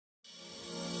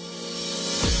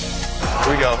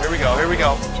go. Here we go. Here we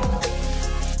go.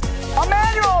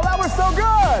 Emmanuel, that was so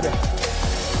good.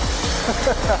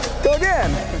 Go again.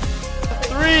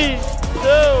 3,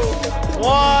 2,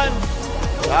 1.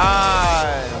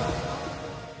 Time.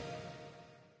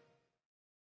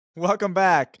 Welcome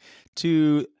back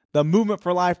to the Movement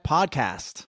for Life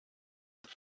podcast.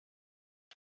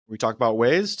 We talk about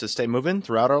ways to stay moving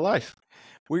throughout our life.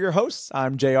 We're your hosts.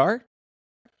 I'm JR.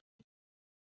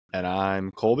 And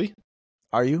I'm Colby.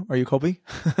 Are you Colby?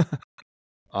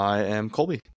 I am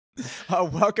Colby.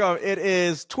 Welcome. It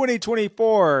is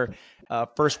 2024,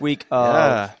 first week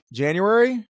of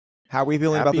January. How are we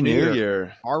feeling about the new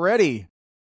year already?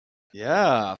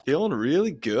 Yeah, feeling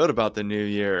really good about the new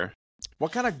year.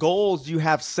 What kind of goals do you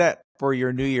have set for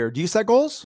your new year? Do you set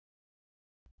goals?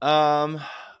 Yeah,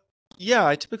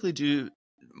 I typically do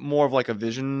more of like a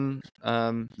vision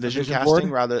casting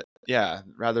board?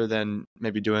 rather than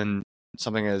maybe doing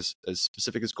something as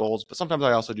specific as goals. But sometimes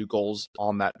I also do goals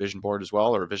on that vision board as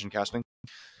well, or vision casting.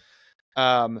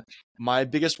 My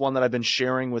biggest one that I've been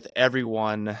sharing with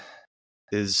everyone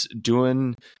is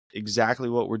doing exactly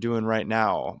what we're doing right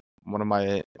now. One of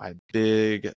my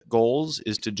big goals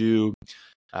is to do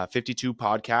 52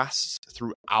 podcasts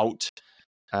throughout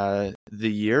the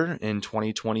year in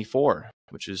 2024,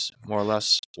 which is more or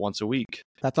less once a week.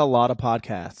 That's a lot of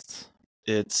podcasts.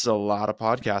 It's a lot of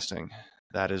podcasting.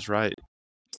 That is right.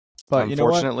 But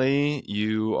unfortunately,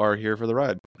 you are here for the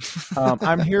ride.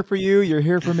 I'm here for you. You're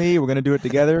here for me. We're going to do it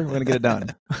together. We're going to get it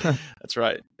done. That's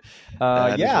right.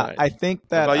 Right. I think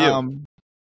that what about you?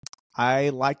 I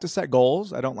like to set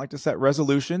goals. I don't like to set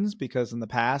resolutions because in the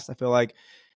past, I feel like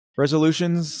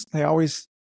resolutions, they always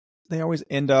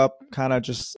end up kind of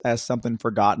just as something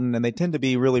forgotten, and they tend to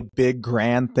be really big,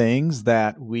 grand things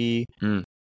that we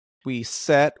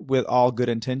set with all good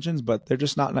intentions, but they're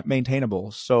just not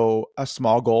maintainable. So a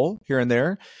small goal here and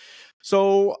there.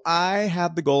 So I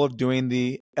have the goal of doing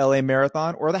the LA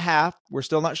Marathon or the half. We're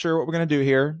still not sure what we're going to do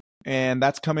here, and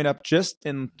that's coming up just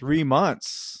in 3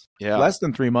 months, less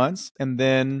than 3 months, and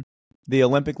then the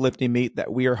Olympic lifting meet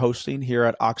that we are hosting here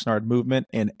at Oxnard Movement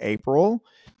in April.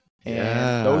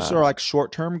 And those are like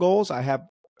short-term goals. I have a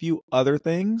few other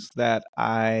things that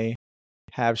I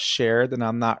have shared that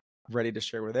I'm not ready to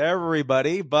share with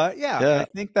everybody. But I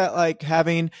think that like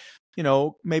having,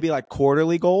 maybe like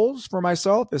quarterly goals for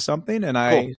myself is something. And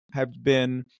I got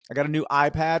a new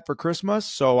iPad for Christmas.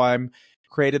 So I'm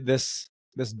created this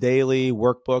daily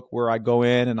workbook where I go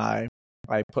in and I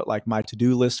put like my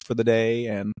to-do list for the day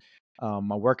and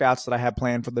my workouts that I have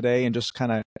planned for the day, and just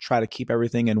kind of try to keep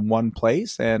everything in one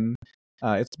place. And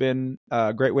it's been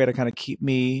a great way to kind of keep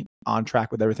me on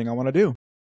track with everything I want to do.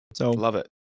 So love it.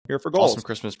 Here for goals. Awesome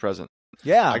Christmas present.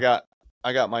 Yeah.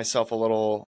 I got myself a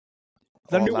little.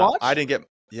 The new watch? I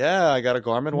got a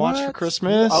Garmin watch for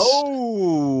Christmas.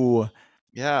 Oh.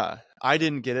 Yeah. I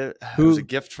didn't get it. It was a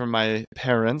gift from my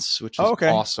parents, which is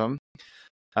awesome.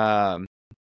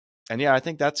 And I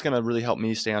think that's going to really help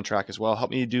me stay on track as well.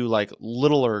 Help me do like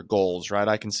littler goals, right?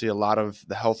 I can see a lot of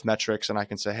the health metrics and I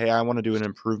can say, hey, I want to do an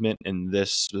improvement in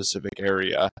this specific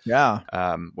area. Yeah.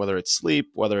 Whether it's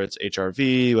sleep, whether it's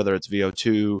HRV, whether it's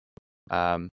VO2.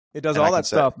 It does all that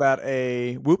stuff that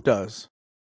a Whoop does.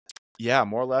 Yeah,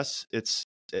 more or less. It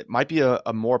might be a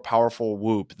more powerful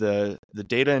Whoop. The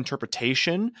data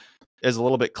interpretation is a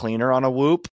little bit cleaner on a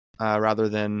Whoop rather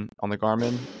than on the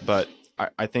Garmin. But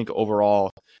I think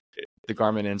overall, the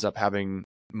Garmin ends up having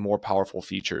more powerful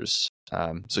features.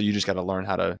 So you just got to learn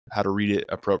how to read it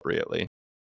appropriately.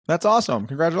 That's awesome.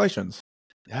 Congratulations.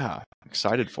 Yeah, I'm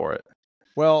excited for it.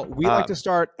 Well, we like to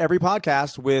start every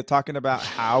podcast with talking about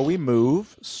how we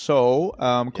move. So,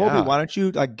 Colby, why don't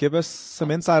you give us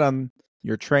some insight on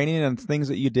your training and things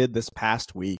that you did this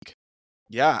past week?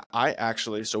 Yeah,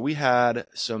 so we had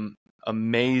some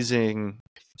amazing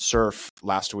surf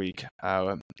last week.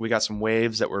 We got some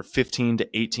waves that were 15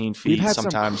 to 18 feet. We've had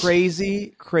sometimes.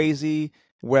 Some crazy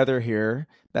weather here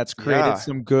that's created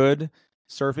some good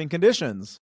surfing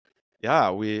conditions.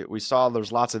 Yeah, we saw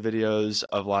there's lots of videos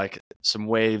of like some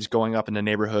waves going up into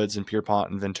neighborhoods in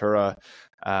Pierpont and Ventura.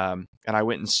 And I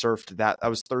went and surfed that. That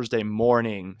was Thursday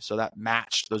morning. So that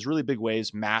matched, those really big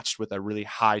waves matched with a really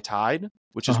high tide,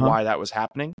 which is why that was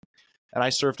happening. And I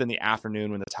surfed in the afternoon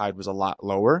when the tide was a lot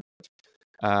lower.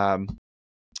 And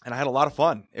I had a lot of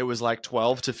fun. It was like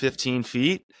 12 to 15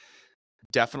 feet.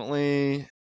 Definitely,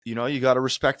 you got to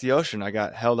respect the ocean. I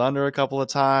got held under a couple of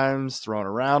times, thrown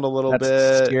around a little bit.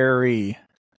 That's scary.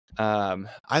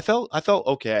 I felt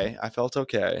okay.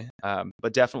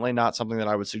 But definitely not something that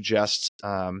I would suggest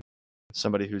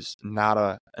somebody who's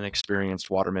not an experienced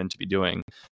waterman to be doing.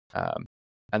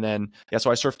 And then,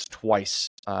 so I surfed twice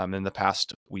in the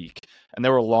past week, and they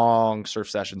were long surf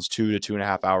sessions, 2 to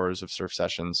 2.5 hours of surf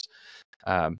sessions.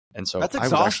 And so That's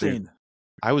exhausting.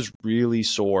 I was really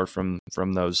sore from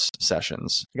those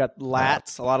sessions. You got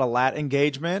lats, a lot of lat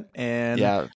engagement, and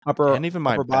and even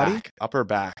my upper body, upper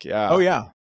back. Yeah. Oh yeah,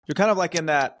 you're kind of like in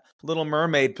that Little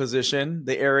Mermaid position,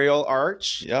 the aerial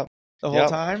arch. Yep. The whole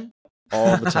time,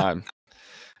 all the time.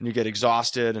 And you get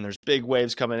exhausted, and there's big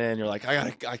waves coming in. You're like,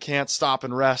 I can't stop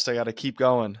and rest. I got to keep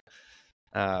going.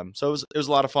 So it was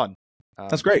a lot of fun.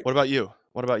 That's great. What about you?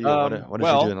 What did you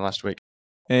do in the last week?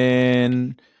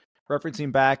 And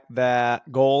referencing back that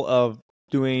goal of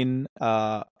doing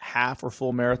half or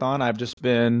full marathon, I've just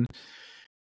been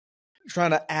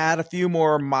trying to add a few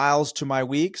more miles to my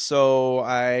week. So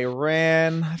I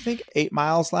ran, I think, 8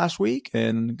 miles last week,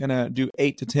 and gonna do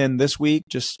 8 to 10 this week,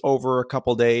 just over a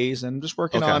couple days, and just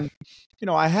working on,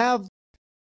 I have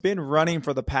been running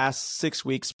for the past 6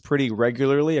 weeks pretty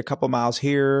regularly, a couple miles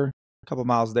here, a couple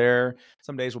miles there.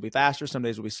 Some days will be faster, some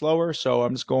days will be slower. So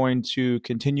I'm just going to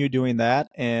continue doing that.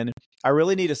 And I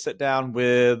really need to sit down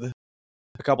with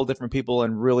a couple different people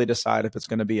and really decide if it's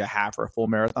going to be a half or a full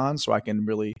marathon, so I can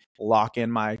really lock in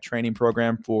my training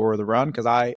program for the run, because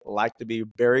I like to be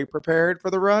very prepared for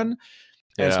the run.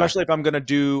 And especially if I'm going to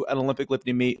do an Olympic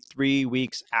lifting meet 3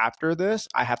 weeks after this,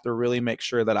 I have to really make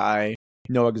sure that I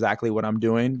know exactly what I'm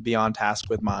doing, be on task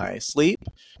with my sleep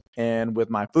and with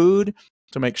my food,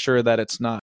 to make sure that it's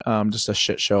not just a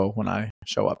shit show when I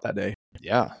show up that day.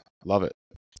 Yeah, love it.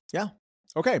 Yeah.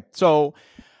 Okay, so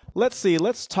let's see.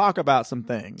 Let's talk about some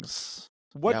things.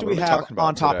 What do we have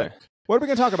on topic? Today? What are we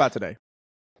going to talk about today?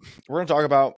 We're going to talk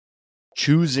about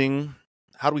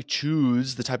how do we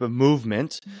choose the type of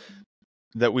movement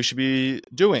that we should be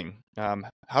doing?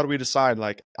 How do we decide,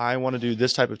 like, I want to do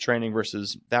this type of training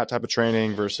versus that type of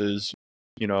training versus,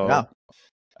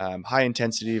 high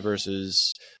intensity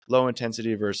versus low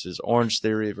intensity versus Orange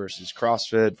Theory versus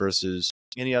CrossFit versus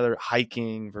any other,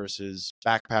 hiking versus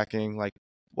backpacking? Like,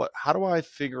 how do I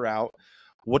figure out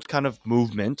what kind of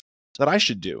movement that I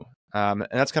should do? And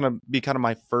that's kind of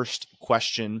my first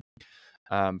question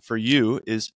for you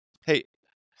is, hey,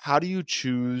 how do you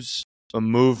choose a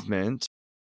movement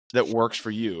that works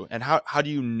for you? And how do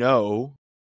you know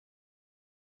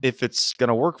if it's going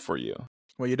to work for you?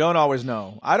 Well, you don't always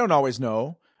know. I don't always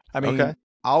know. I mean,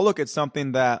 I'll look at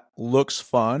something that looks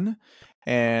fun,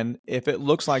 and if it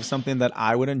looks like something that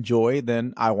I would enjoy,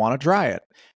 then I want to try it.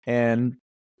 And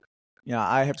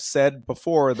I have said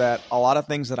before that a lot of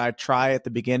things that I try at the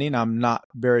beginning, I'm not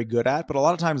very good at, but a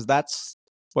lot of times that's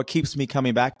what keeps me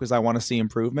coming back, because I want to see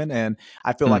improvement and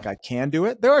I feel like I can do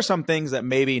it. There are some things that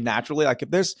maybe naturally, like if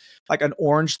there's like an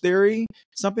Orange Theory,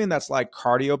 something that's like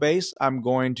cardio based, I'm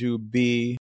going to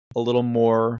be a little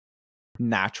more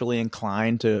naturally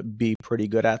inclined to be pretty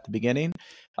good at the beginning.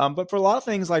 But for a lot of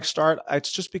things like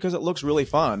it's just because it looks really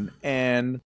fun.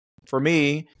 And for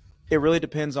me, it really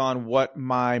depends on what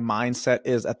my mindset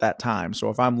is at that time. So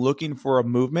if I'm looking for a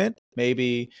movement,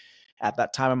 maybe at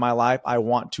that time in my life, I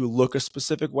want to look a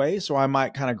specific way. So I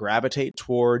might kind of gravitate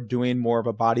toward doing more of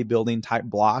a bodybuilding type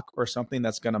block or something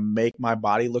that's going to make my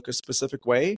body look a specific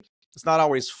way. It's not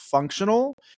always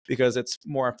functional because it's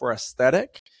more for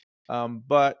aesthetic.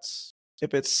 But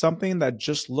if it's something that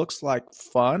just looks like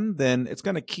fun, then it's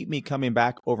going to keep me coming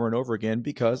back over and over again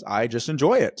because I just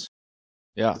enjoy it.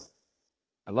 Yeah.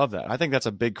 I love that. I think that's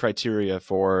a big criteria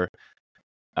for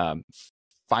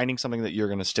finding something that you're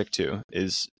going to stick to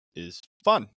is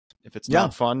fun. If it's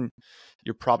not fun,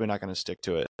 you're probably not going to stick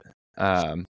to it.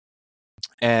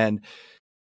 And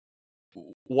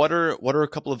what are a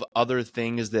couple of other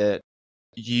things that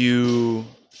you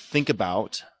think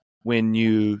about when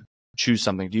you choose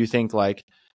something? Do you think like,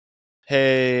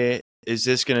 hey, is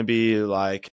this going to be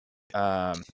like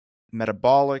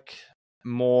metabolic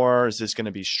more? Is this going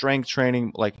to be strength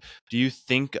training? Like, do you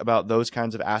think about those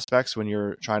kinds of aspects when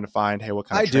you're trying to find, hey, what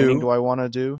kind of training do I want to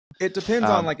do? It depends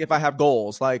on like if I have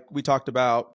goals, like we talked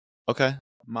about. Okay.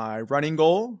 My running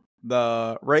goal,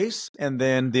 the race, and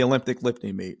then the Olympic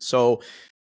lifting meet. So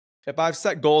if I've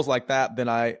set goals like that, then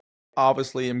I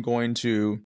obviously am going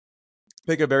to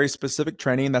pick a very specific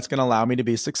training that's going to allow me to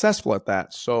be successful at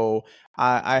that. So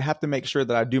I have to make sure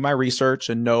that I do my research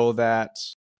and know that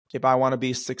if I want to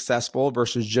be successful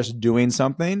versus just doing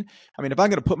something, I mean, if I'm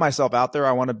going to put myself out there,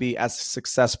 I want to be as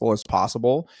successful as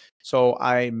possible. So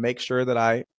I make sure that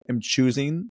I am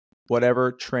choosing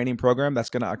whatever training program that's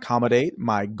going to accommodate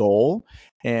my goal.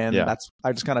 And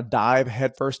I just kind of dive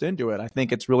headfirst into it. I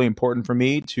think it's really important for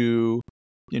me to,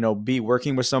 be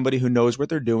working with somebody who knows what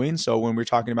they're doing. So when we're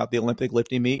talking about the Olympic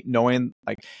lifting meet, knowing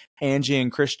like Angie and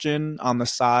Christian on the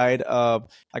side of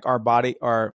like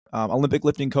our Olympic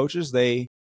lifting coaches, they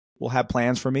will have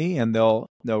plans for me, and they'll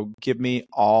give me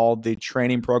all the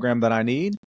training program that I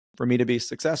need for me to be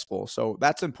successful. So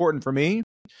that's important for me.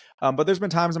 But there's been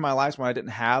times in my life when I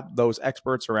didn't have those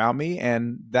experts around me.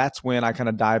 And that's when I kind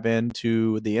of dive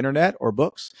into the internet or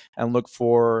books and look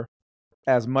for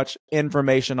as much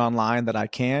information online that I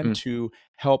can to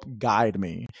help guide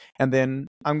me. And then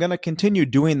I'm going to continue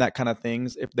doing that kind of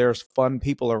things if there's fun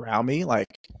people around me. Like,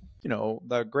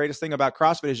 the greatest thing about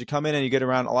CrossFit is you come in and you get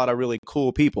around a lot of really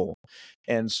cool people.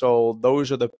 And so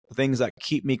those are the things that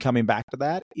keep me coming back to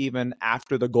that even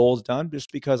after the goal's done,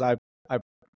 just because I've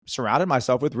surrounded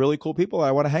myself with really cool people I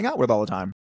want to hang out with all the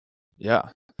time. Yeah.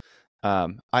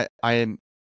 I am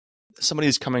somebody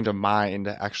is coming to mind,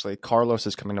 actually. Carlos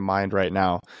is coming to mind right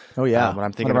now. Oh yeah. When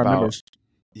I'm thinking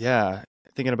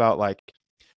thinking about like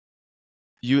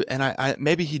you, and I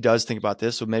maybe he does think about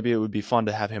this, so maybe it would be fun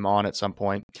to have him on at some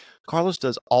point. Carlos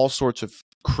does all sorts of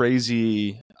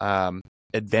crazy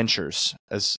adventures,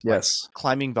 as like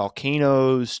climbing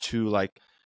volcanoes to like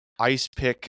ice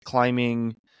pick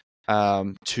climbing,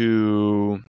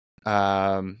 to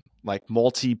like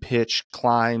multi-pitch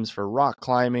climbs for rock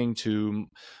climbing, to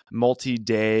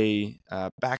multi-day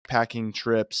backpacking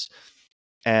trips.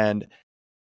 And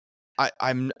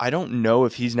I don't know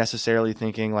if he's necessarily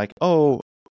thinking like,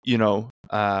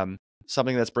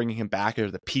 something that's bringing him back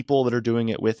are the people that are doing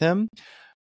it with him.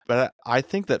 But I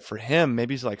think that for him,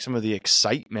 maybe it's like some of the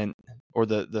excitement or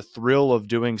the thrill of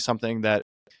doing something that,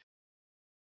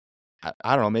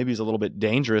 I don't know, maybe is a little bit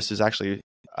dangerous, is actually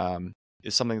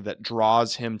is something that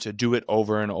draws him to do it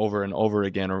over and over and over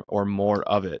again, or more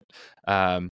of it.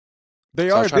 They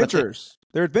are adventures.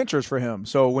 They're adventures for him.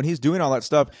 So when he's doing all that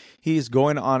stuff, he's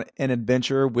going on an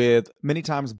adventure with many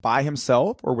times by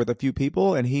himself or with a few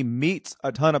people, and he meets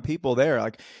a ton of people there.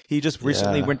 Like he just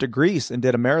recently went to Greece and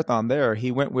did a marathon there.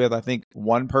 He went with, I think,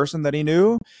 one person that he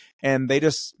knew, and they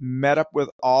just met up with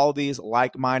all these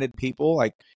like-minded people.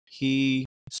 Like he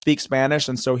speaks Spanish,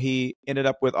 and so he ended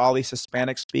up with all these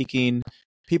Hispanic-speaking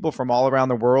people from all around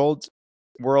the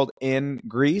world in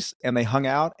Greece, and they hung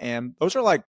out. And those are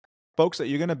like folks that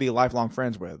you're going to be lifelong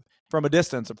friends with from a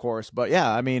distance, of course. But yeah,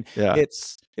 I mean,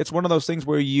 it's one of those things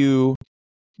where you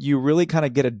really kind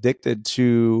of get addicted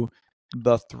to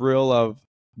the thrill of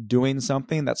doing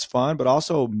something that's fun, but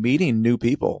also meeting new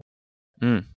people.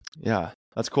 Yeah,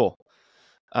 that's cool.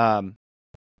 So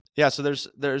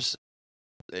there's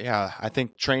I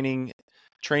think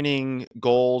training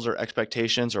goals or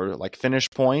expectations or like finish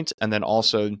point, and then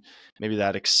also maybe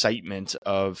that excitement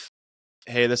of,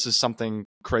 hey, this is something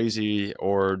crazy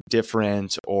or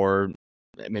different or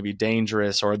maybe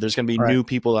dangerous, or there's going to be new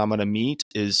people I'm going to meet,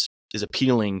 is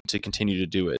appealing to continue to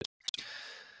do it.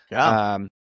 Yeah.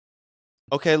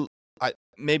 Okay.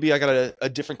 Maybe I got a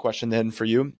different question then for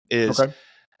you is,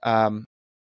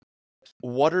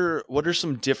 what are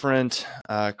some different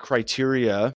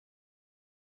criteria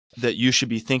that you should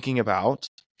be thinking about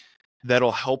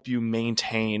that'll help you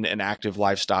maintain an active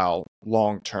lifestyle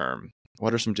long term?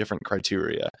 What are some different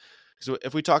criteria? So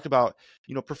if we talk about,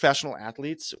 professional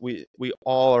athletes, we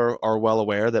all are well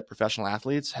aware that professional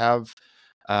athletes have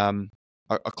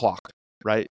a clock,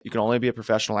 right? You can only be a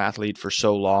professional athlete for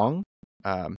so long.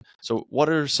 So what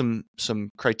are some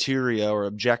criteria or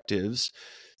objectives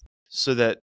so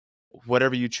that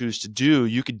whatever you choose to do,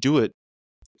 you could do it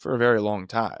for a very long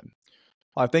time?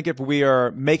 I think if we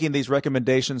are making these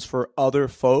recommendations for other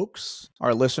folks,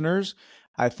 our listeners,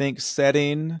 I think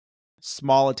setting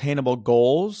small attainable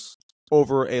goals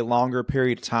over a longer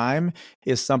period of time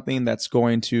is something that's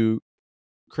going to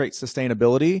create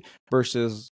sustainability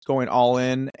versus going all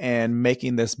in and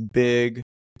making this big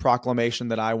proclamation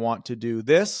that I want to do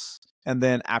this. And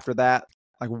then after that,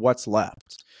 like what's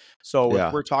left? So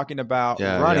if we're talking about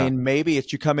running, maybe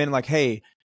it's you come in like, hey,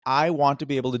 I want to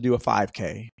be able to do a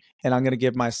 5K, and I'm going to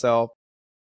give myself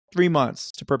 3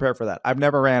 months to prepare for that. I've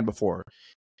never ran before.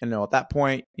 And at that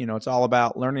point, it's all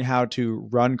about learning how to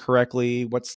run correctly.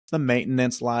 What's the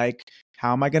maintenance like?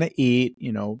 How am I going to eat?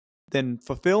 Then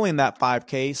fulfilling that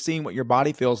 5K, seeing what your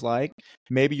body feels like.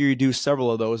 Maybe you do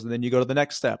several of those, and then you go to the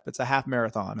next step. It's a half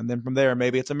marathon. And then from there,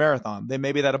 maybe it's a marathon. Then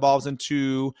maybe that evolves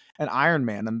into an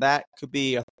Ironman. And that could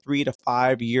be a 3 to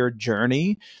 5 year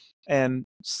journey. And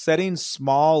setting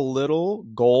small little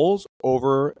goals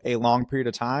over a long period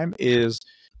of time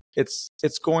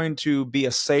it's going to be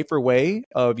a safer way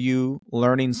of you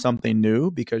learning something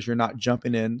new, because you're not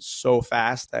jumping in so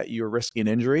fast that you're risking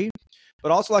injury.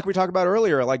 But also, like we talked about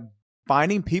earlier, like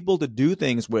finding people to do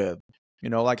things with,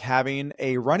 like having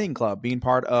a running club, being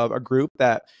part of a group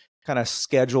that kind of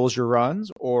schedules your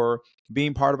runs, or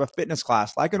being part of a fitness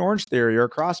class like an Orange Theory or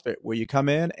CrossFit, where you come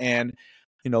in and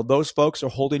those folks are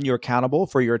holding you accountable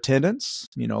for your attendance.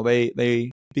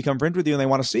 They become friends with you and they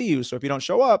want to see you. So if you don't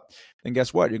show up, then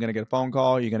guess what? You're going to get a phone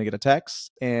call, you're going to get a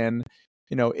text. And,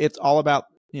 it's all about,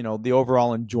 the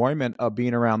overall enjoyment of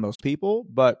being around those people.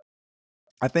 But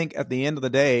I think at the end of the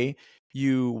day,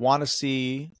 you want to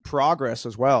see progress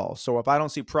as well. So if I don't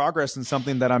see progress in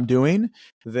something that I'm doing,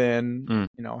 then,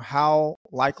 how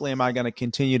likely am I going to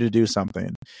continue to do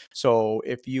something? So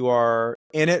if you are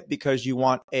in it because you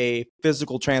want a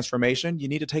physical transformation, you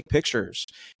need to take pictures.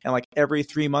 And like every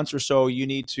 3 months or so, you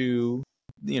need to,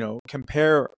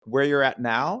 compare where you're at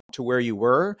now to where you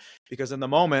were. Because in the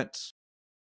moment,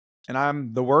 and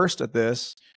I'm the worst at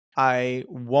this, I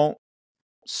won't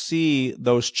see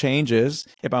those changes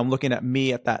if I'm looking at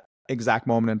me at that exact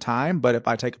moment in time. But if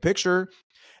I take a picture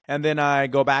and then I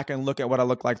go back and look at what I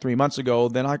looked like 3 months ago,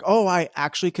 then like, oh, I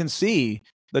actually can see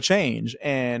the change.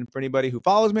 And for anybody who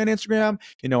follows me on Instagram,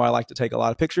 I like to take a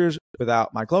lot of pictures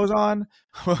without my clothes on.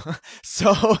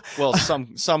 So, well, some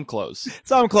clothes,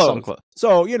 some clothes.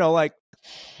 So,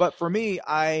 but for me,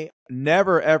 I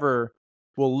never ever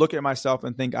will look at myself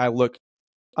and think I look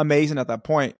amazing at that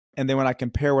point. And then when I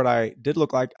compare what I did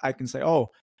look like, I can say, oh,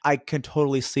 I can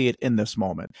totally see it in this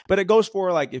moment. But it goes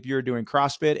for like if you're doing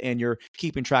CrossFit and you're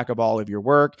keeping track of all of your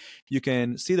work, you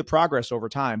can see the progress over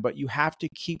time, but you have to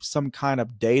keep some kind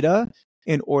of data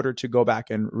in order to go back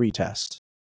and retest.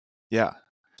 Yeah.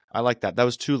 I like that. That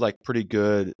was two like pretty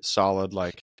good, solid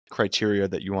like criteria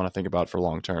that you want to think about for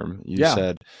long term. You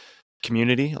said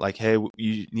community, like, hey,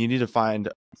 you need to find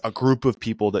a group of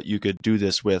people that you could do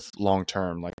this with long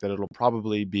term, like that it'll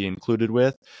probably be included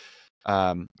with.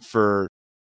 For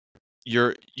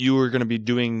you are going to be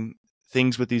doing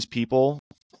things with these people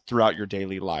throughout your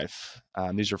daily life.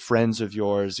 These are friends of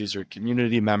yours. These are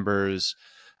community members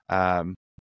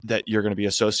that you're going to be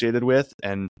associated with.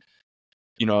 And,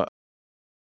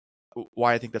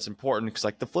 why I think that's important, because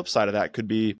like the flip side of that could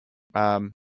be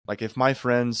like if my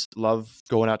friends love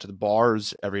going out to the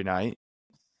bars every night,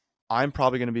 I'm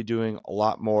probably going to be doing a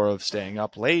lot more of staying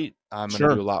up late. I'm going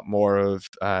to do a lot more of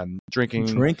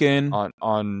drinking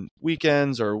on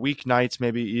weekends or weeknights,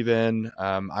 maybe even.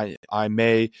 I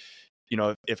may,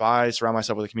 if I surround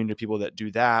myself with a community of people that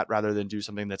do that rather than do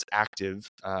something that's active,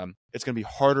 it's going to be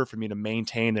harder for me to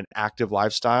maintain an active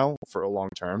lifestyle for a long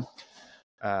term.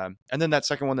 And then that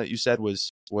second one that you said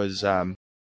was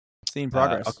seeing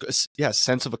progress.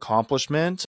 Sense of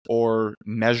accomplishment, or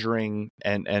measuring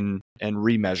and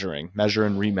remeasuring, measure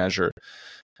and remeasure,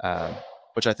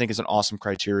 which I think is an awesome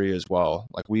criteria as well.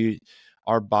 Like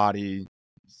our body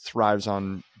thrives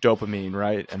on dopamine,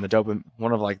 right? And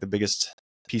one of like the biggest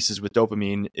pieces with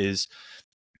dopamine is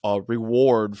a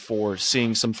reward for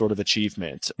seeing some sort of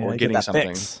achievement or getting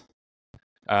something.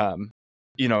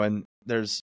 And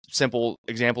there's simple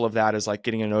example of that is like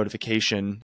getting a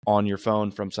notification on your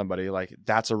phone from somebody. Like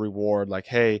that's a reward. Like,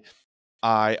 hey,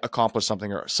 I accomplished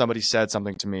something, or somebody said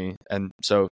something to me. And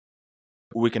so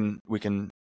we can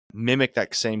mimic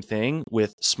that same thing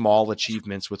with small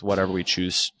achievements with whatever we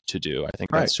choose to do. I think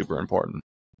that's super important.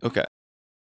 Okay.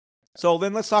 So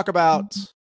then let's talk about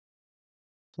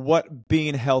what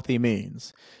being healthy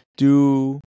means.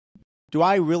 Do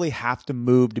I really have to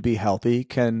move to be healthy?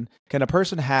 Can a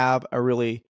person have a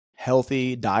really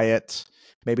healthy diet?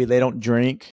 Maybe they don't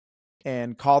drink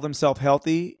and call themselves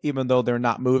healthy even though they're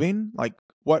not moving. Like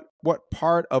what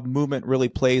part of movement really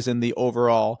plays in the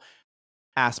overall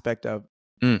aspect of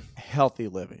healthy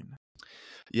living?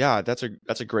 Yeah, that's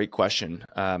a great question.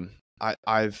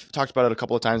 I've talked about it a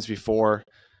couple of times before,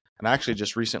 and I actually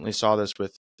just recently saw this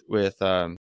with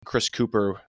Chris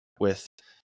Cooper with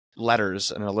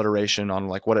letters and alliteration on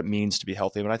like what it means to be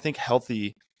healthy. But I think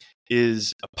healthy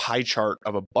is a pie chart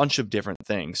of a bunch of different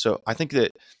things. So I think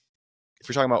that if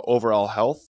you're talking about overall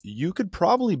health, you could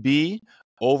probably be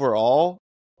overall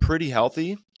pretty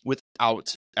healthy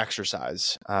without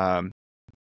exercise.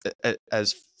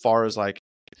 As far as like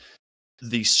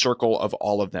the circle of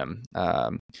all of them.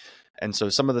 And so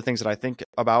some of the things that I think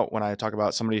about when I talk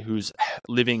about somebody who's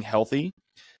living healthy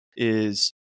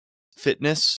is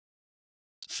fitness,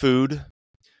 food,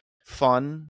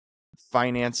 fun,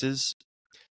 finances,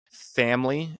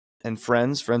 family and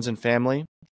friends and family,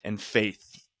 and faith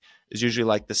is usually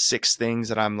like the 6 things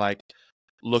that I'm like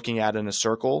looking at in a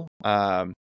circle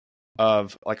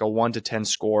of like a 1 to 10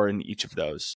 score in each of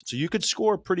those. So you could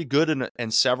score pretty good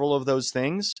in several of those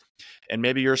things. And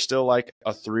maybe you're still like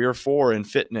a 3 or 4 in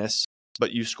fitness,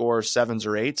 but you score 7s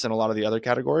or 8s in a lot of the other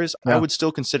categories. Yeah. I would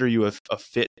still consider you a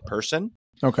fit person.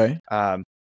 Okay.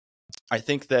 I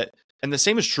think that, and the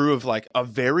same is true of like a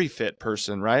very fit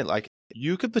person, right? Like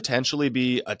you could potentially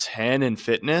be a 10 in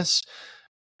fitness,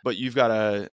 but you've got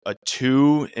a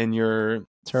 2 in your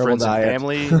Terrible friends diet. and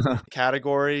family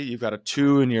category. You've got a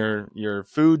 2 in your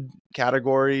food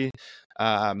category.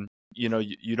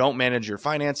 You don't manage your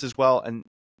finances well, and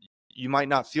you might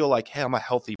not feel like, hey, I'm a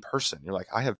healthy person. You're like,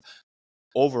 I've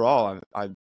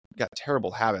got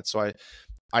terrible habits. So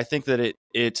I think that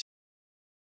it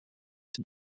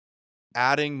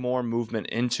adding more movement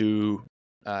into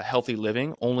healthy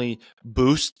living only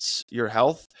boosts your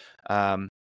health.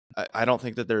 I don't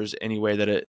think that there's any way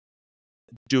that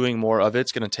doing more of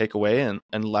it's going to take away,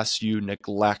 unless you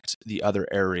neglect the other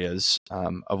areas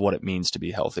of what it means to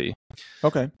be healthy.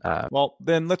 Okay. Well,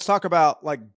 then let's talk about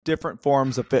like different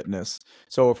forms of fitness.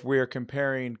 So if we're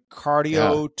comparing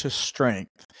cardio to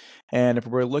strength, and if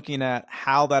we're looking at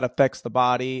how that affects the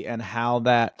body and how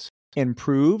that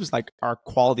improves like our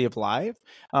quality of life,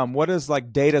 what does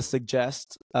like data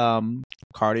suggest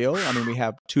cardio? I mean, we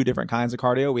have two different kinds of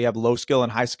cardio. We have low skill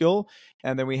and high skill,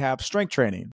 and then we have strength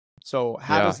training. So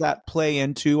how does that play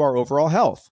into our overall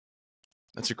health?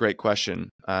 That's a great question.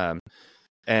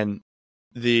 And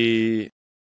the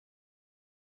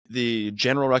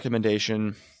general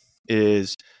recommendation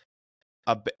is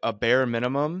a bare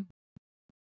minimum.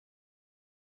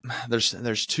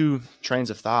 There's two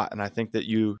trains of thought, and I think that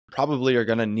you probably are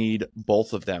going to need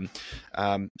both of them.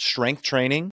 Strength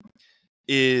training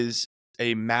is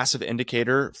a massive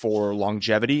indicator for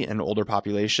longevity in older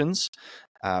populations.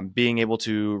 Being able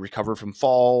to recover from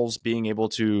falls, being able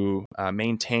to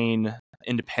maintain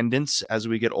independence as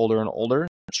we get older and older.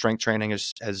 Strength training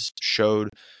has showed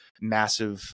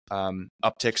massive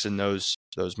upticks in those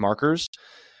markers.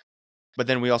 But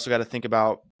then we also got to think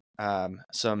about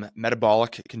some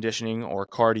metabolic conditioning or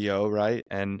cardio, right?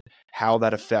 And how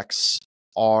that affects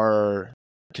our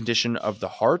condition of the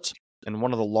heart. And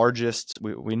one of the largest,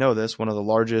 we know this, one of the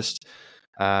largest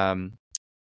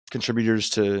contributors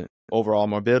to overall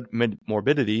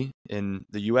morbidity in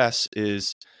the U.S.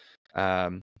 is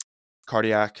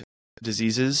cardiac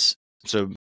diseases.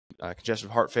 So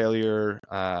congestive heart failure,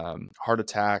 heart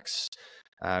attacks,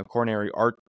 coronary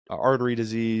artery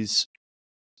disease.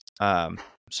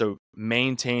 So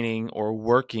maintaining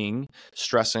or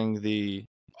stressing the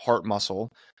heart muscle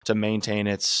to maintain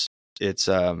its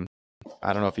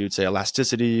I don't know if you would say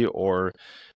elasticity, or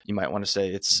you might want to say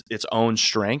its own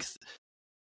strength,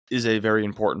 is a very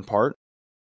important part.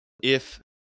 If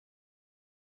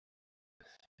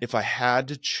I had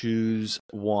to choose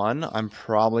one, I'm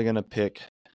probably going to pick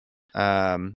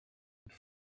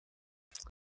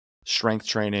strength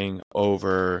training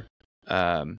over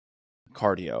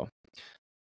cardio.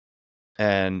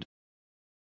 And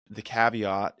the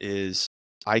caveat is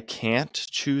I can't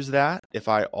choose that if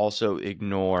I also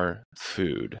ignore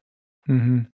food.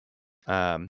 Mm-hmm.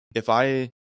 If I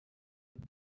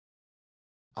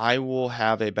will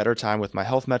have a better time with my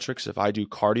health metrics if I do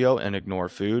cardio and ignore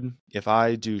food. If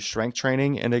I do strength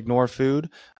training and ignore food,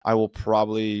 I will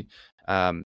probably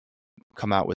come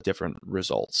out with different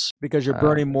results. Because you're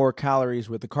burning more calories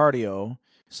with the cardio,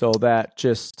 so that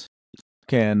just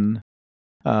can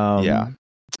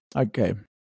okay.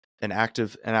 An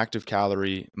active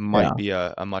calorie might be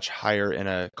a much higher in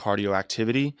a cardio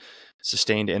activity,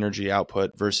 sustained energy output,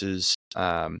 versus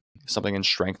something in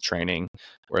strength training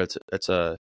where it's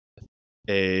a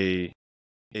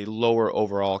lower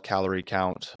overall calorie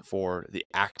count for the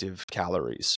active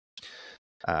calories.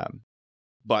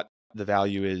 But the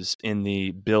value is in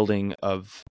the building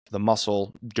of the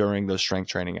muscle during those strength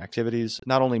training activities,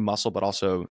 not only muscle, but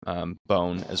also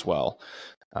bone as well.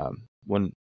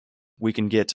 When we can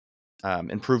get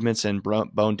improvements in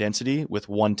bone density with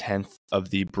 1/10 of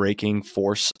the breaking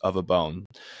force of a bone,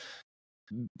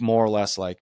 more or less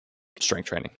like strength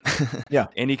training. Yeah.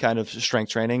 Any kind of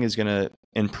strength training is going to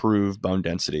improve bone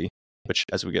density, which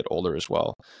as we get older as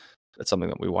well, that's something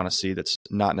that we want to see that's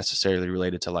not necessarily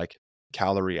related to like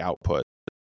calorie output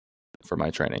for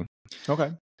my training.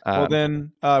 Okay. Well,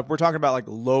 then we're talking about like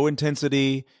low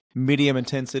intensity, medium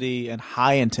intensity, and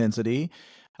high intensity.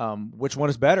 Which one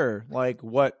is better? Like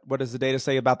what does the data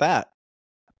say about that?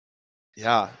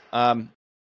 Yeah.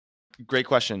 Great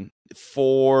question.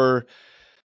 For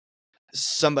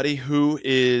somebody who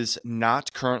is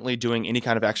not currently doing any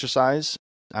kind of exercise,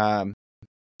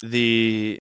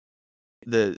 the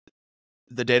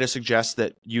data suggests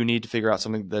that you need to figure out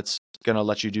something that's going to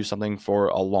let you do something for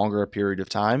a longer period of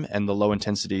time, and the low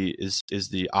intensity is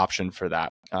the option for that.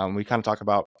 We kind of talk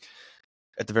about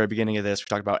at the very beginning of this, we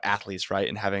talked about athletes, right,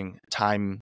 and having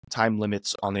time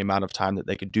limits on the amount of time that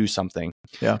they could do something.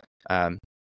 Yeah. And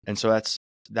so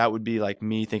that would be like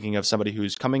me thinking of somebody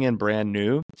who's coming in brand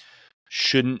new,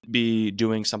 shouldn't be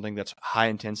doing something that's high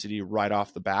intensity right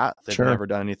off the bat. They've never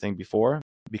done anything before.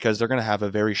 because they're going to have a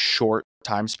very short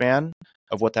time span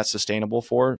of what that's sustainable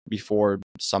for before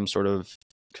some sort of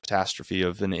catastrophe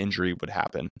of an injury would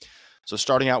happen. So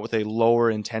starting out with a lower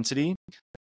intensity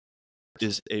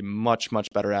is a much, much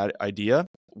better idea.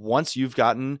 Once you've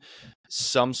gotten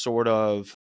some sort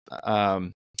of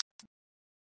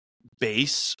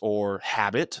base or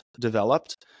habit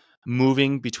developed,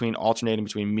 alternating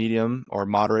between medium or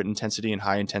moderate intensity and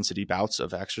high intensity bouts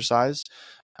of exercise,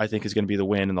 I think is going to be the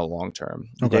win in the long term.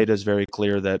 The data is very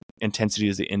clear that intensity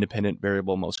is the independent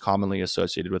variable most commonly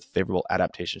associated with favorable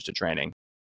adaptations to training,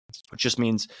 which just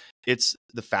means it's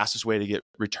the fastest way to get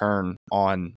return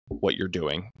on what you're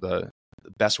doing. The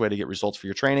best way to get results for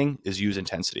your training is use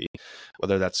intensity,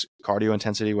 whether that's cardio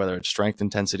intensity, whether it's strength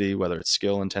intensity, whether it's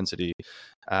skill intensity.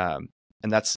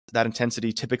 And that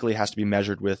intensity typically has to be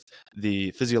measured with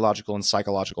the physiological and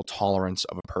psychological tolerance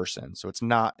of a person. So it's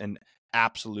not an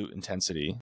absolute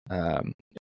intensity.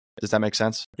 Does that make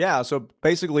sense? Yeah. So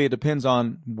basically, it depends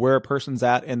on where a person's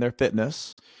at in their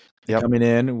fitness. Yep. Coming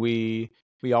in, we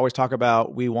always talk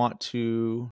about we want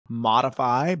to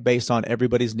modify based on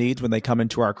everybody's needs when they come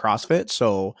into our CrossFit.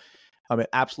 So it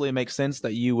absolutely makes sense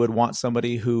that you would want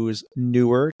somebody who's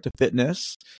newer to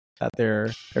fitness, that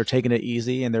they're taking it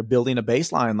easy and they're building a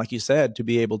baseline, like you said, to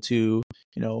be able to,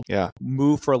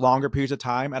 move for longer periods of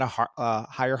time at a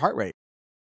higher heart rate.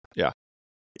 Yeah.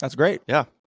 That's great. Yeah.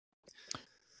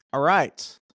 All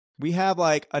right. We have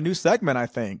like a new segment, I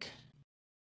think.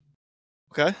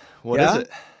 Okay. What is it?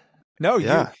 No,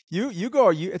 you go.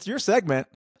 It's your segment.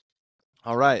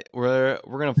 All right. We're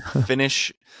going to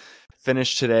finish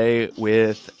today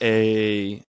with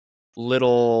a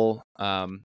little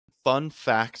fun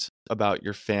fact about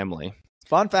your family.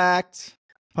 Fun facts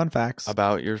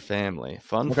about your family.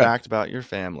 Fact about your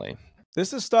family.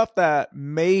 This is stuff that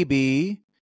maybe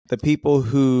the people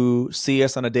who see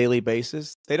us on a daily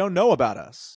basis, they don't know about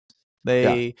us.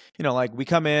 They, like we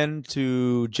come in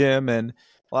to gym and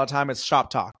a lot of time it's shop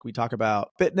talk. We talk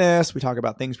about fitness. We talk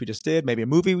about things we just did, maybe a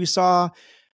movie we saw,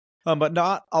 but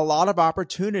not a lot of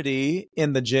opportunity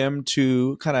in the gym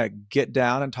to kind of get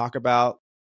down and talk about,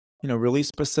 really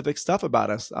specific stuff about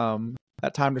us.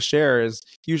 That time to share is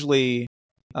usually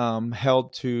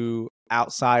held to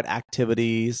outside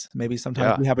activities. Maybe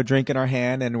sometimes we have a drink in our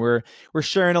hand and we're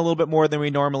sharing a little bit more than we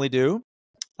normally do.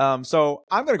 So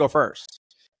I'm going to go first.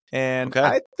 And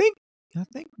I think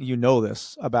you know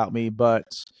this about me, but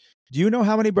do you know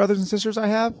how many brothers and sisters I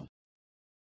have?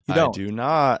 You don't? I do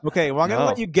not. Okay, well, I'm going to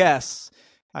let you guess.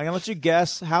 I'm going to let you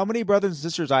guess how many brothers and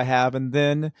sisters I have, and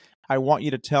then I want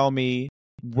you to tell me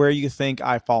where you think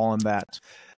I fall in that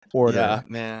order. Yeah,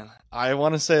 man. I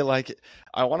want to say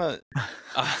I want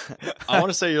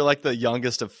to say you're like the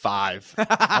youngest of 5.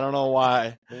 I don't know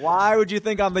why. Why would you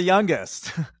think I'm the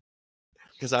youngest?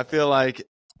 Because I feel like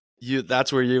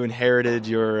that's where you inherited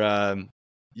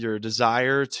your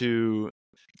desire to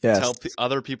tell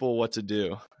other people what to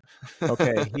do.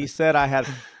 Okay, he said I'm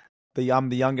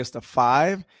the youngest of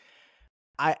 5.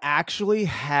 I actually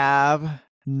have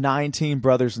 19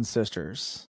 brothers and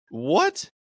sisters. What?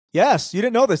 Yes, you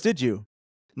didn't know this, did you?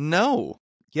 No.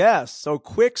 Yes. So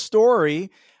quick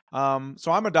story.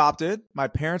 So I'm adopted. My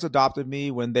parents adopted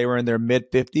me when they were in their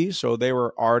mid 50s, so they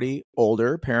were already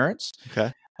older parents.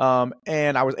 Okay.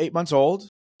 And I was 8 months old.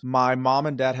 My mom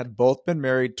and dad had both been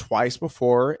married twice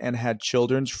before and had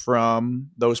children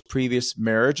from those previous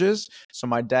marriages. So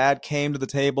my dad came to the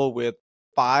table with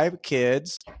 5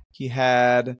 kids. He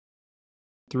had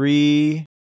 3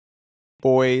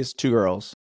 boys, 2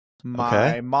 girls.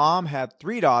 My mom had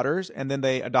 3 daughters, and then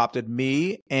they adopted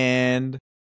me and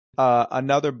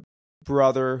another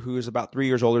brother who's about 3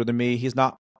 years older than me. He's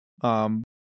not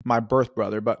my birth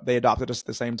brother, but they adopted us at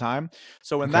the same time.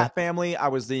 So in that family, I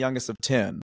was the youngest of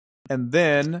 10. And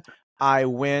then I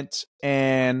went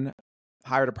and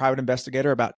hired a private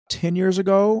investigator about 10 years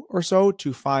ago or so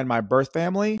to find my birth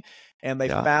family. And they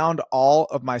found all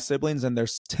of my siblings, and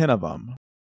there's 10 of them.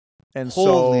 And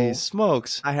holy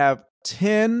smokes. I have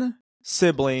 10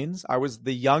 siblings. I was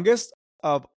the youngest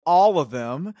of all of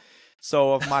them.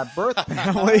 So of my birth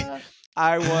family,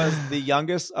 I was the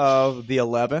youngest of the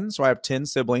 11. So I have 10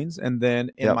 siblings. And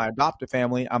then in my adoptive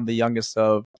family, I'm the youngest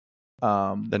of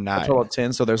the 9. A total of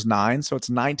 10. So there's 9. So it's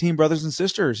 19 brothers and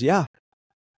sisters. Yeah.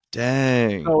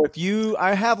 Dang. So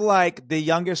I have like the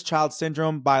youngest child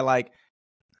syndrome by like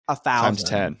 1,000. Times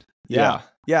 10.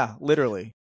 Yeah,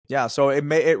 literally. Yeah. So it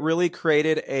really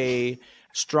created a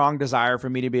strong desire for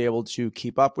me to be able to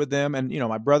keep up with them. And,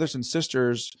 my brothers and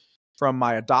sisters from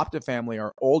my adoptive family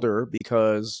are older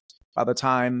because by the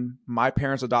time my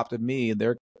parents adopted me,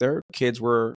 their kids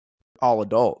were all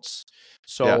adults.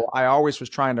 So Yeah. I always was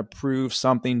trying to prove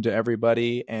something to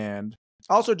everybody. And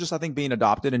also just, I think being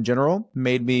adopted in general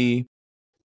made me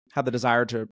have the desire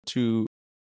to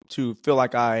feel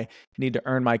like I need to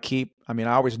earn my keep. I mean,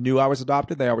 I always knew I was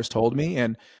adopted. They always told me,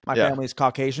 and my Yeah. family is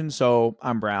Caucasian, so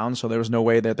I'm brown. So there was no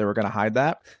way that they were going to hide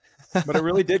that. But it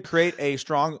really did create a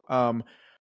strong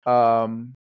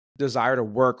desire to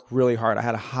work really hard. I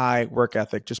had a high work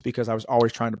ethic just because I was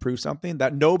always trying to prove something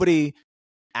that nobody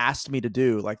asked me to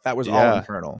do. Like that was all Yeah.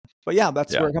 internal. But yeah,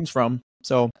 that's Yeah. where it comes from.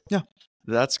 So yeah.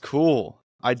 That's cool.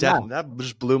 I definitely that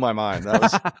just blew my mind. That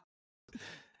was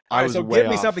I was so way give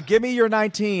me off. something. Give me your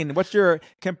 19. What are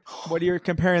you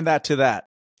comparing that to that?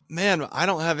 Man, I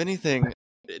don't have anything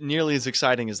nearly as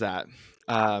exciting as that.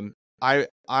 I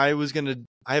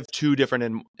have two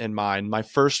different in mind. My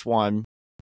first one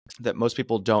that most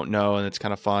people don't know, and it's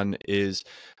kind of fun, is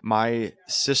my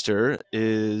sister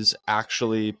is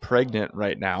actually pregnant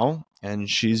right now, and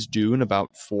she's due in about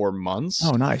 4 months.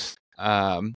 Oh, nice.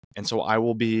 And so I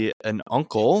will be an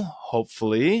uncle,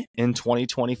 hopefully, in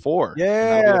 2024. Yeah.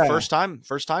 And that'll be the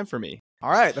first time for me. All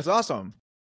right. That's awesome.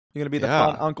 You're going to be the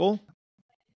fun uncle?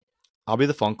 I'll be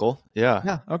the funkle. Yeah.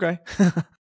 Yeah. Okay.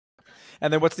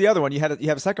 And then what's the other one? You have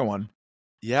a second one.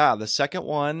 Yeah. The second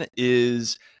one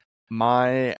is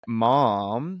my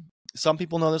mom. Some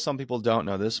people know this. Some people don't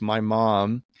know this. My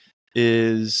mom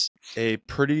is a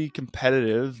pretty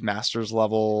competitive master's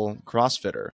level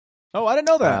CrossFitter. Oh, I didn't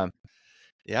know that.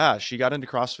 Yeah, she got into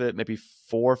CrossFit maybe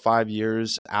 4 or 5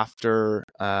 years after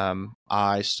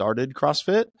I started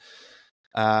CrossFit.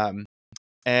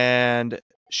 And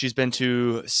she's been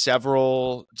to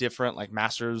several different like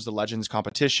Masters, the Legends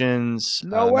competitions,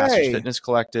 No way. Masters Fitness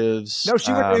collectives. No,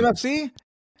 she went to MFC?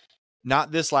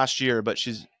 Not this last year, but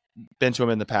she's been to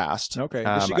them in the past. Okay.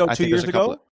 Did she go 2 years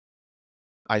ago?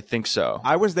 I think so.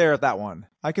 I was there at that one.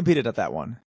 I competed at that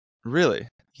one. Really?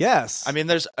 Yes. I mean,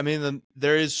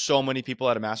 there is so many people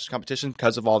at a Masters competition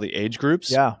because of all the age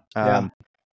groups. Yeah.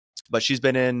 But she's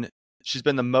been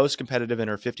the most competitive in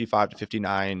her 55 to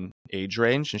 59 age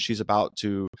range, and she's about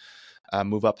to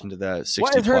move up into the 60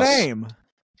 What is her name?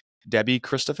 Debbie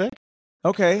Christophic.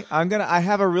 Okay, I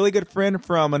have a really good friend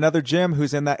from another gym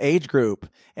who's in that age group,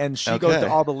 and she goes to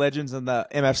all the Legends in the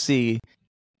MFC.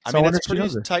 I mean, it's a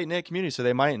pretty tight knit community, so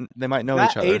they might know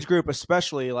each other. That age group,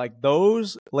 especially, like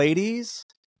those ladies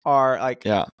are like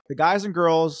the guys and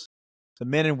girls, the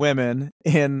men and women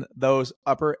in those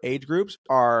upper age groups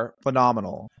are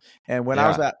phenomenal. And when I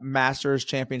was at Masters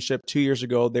Championship 2 years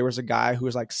ago, there was a guy who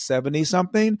was like 70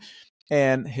 something,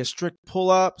 and his strict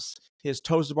pull ups, his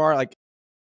toes to bar, like.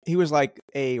 He was like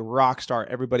a rock star.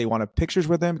 Everybody wanted pictures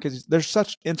with him because there's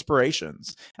such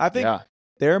inspirations. I think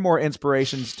there are more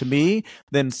inspirations to me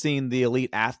than seeing the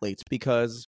elite athletes,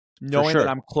 because knowing that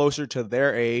I'm closer to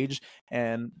their age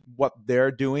and what they're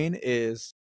doing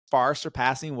is far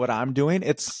surpassing what I'm doing.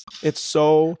 It's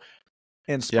so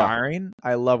inspiring.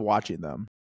 I love watching them.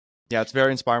 Yeah, it's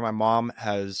very inspiring. My mom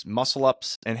has muscle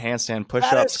ups and handstand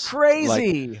push-ups. That is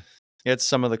crazy. Like, it's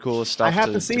some of the coolest stuff. I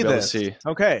have to see this.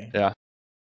 Okay. Yeah.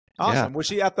 Awesome. Yeah. Was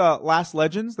she at the last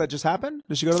Legends that just happened?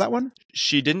 Did she go to that one?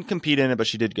 She didn't compete in it, but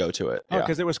she did go to it. Oh,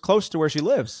 because it was close to where she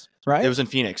lives, right? It was in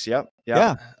Phoenix. Yep.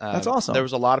 Yeah. That's awesome. There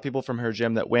was a lot of people from her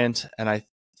gym that went, and I'm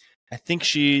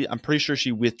pretty sure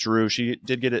she withdrew. She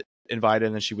did get it invited,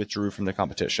 and then she withdrew from the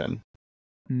competition.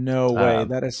 No way.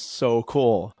 That is so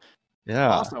cool. Yeah.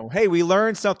 Awesome. Hey, we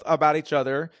learn something about each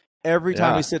other every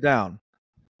time we sit down.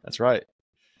 That's right.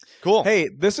 Cool. Hey,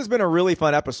 this has been a really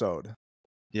fun episode.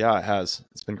 Yeah, it has.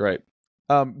 It's been great.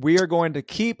 We are going to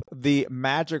keep the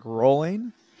magic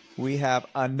rolling. We have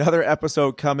another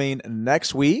episode coming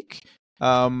next week.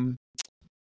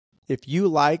 If you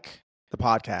like the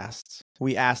podcast,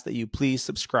 we ask that you please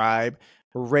subscribe,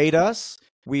 rate us.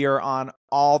 We are on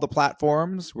all the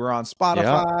platforms. We're on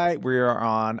Spotify. Yeah. We are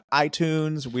on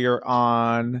iTunes. We are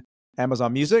on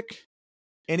Amazon Music.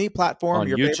 Any platform. On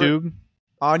YouTube. Favorite.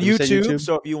 On YouTube.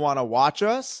 So if you want to watch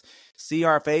us, see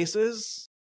our faces,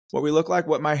 what we look like,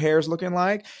 what my hair is looking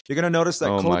like, you're going to notice that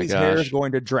Kobe's hair is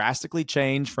going to drastically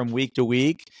change from week to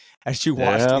week as you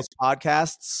watch these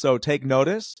podcasts. So take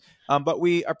notice. But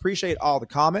we appreciate all the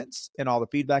comments and all the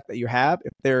feedback that you have.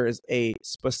 If there is a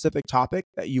specific topic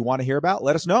that you want to hear about,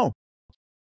 let us know.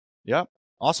 Yeah.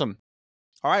 Awesome.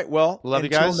 All right. Well, love you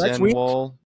guys, and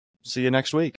we'll see you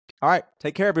next week. All right.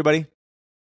 Take care, everybody.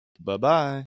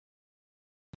 Bye-bye.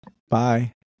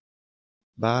 Bye.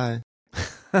 Bye.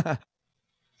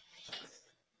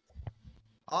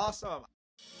 Awesome.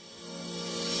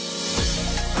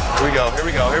 Here we go.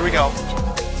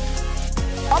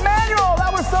 Emmanuel,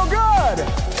 that was so good.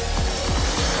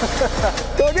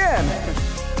 Go again.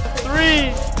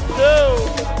 3,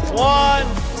 2, 1,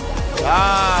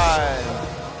 time.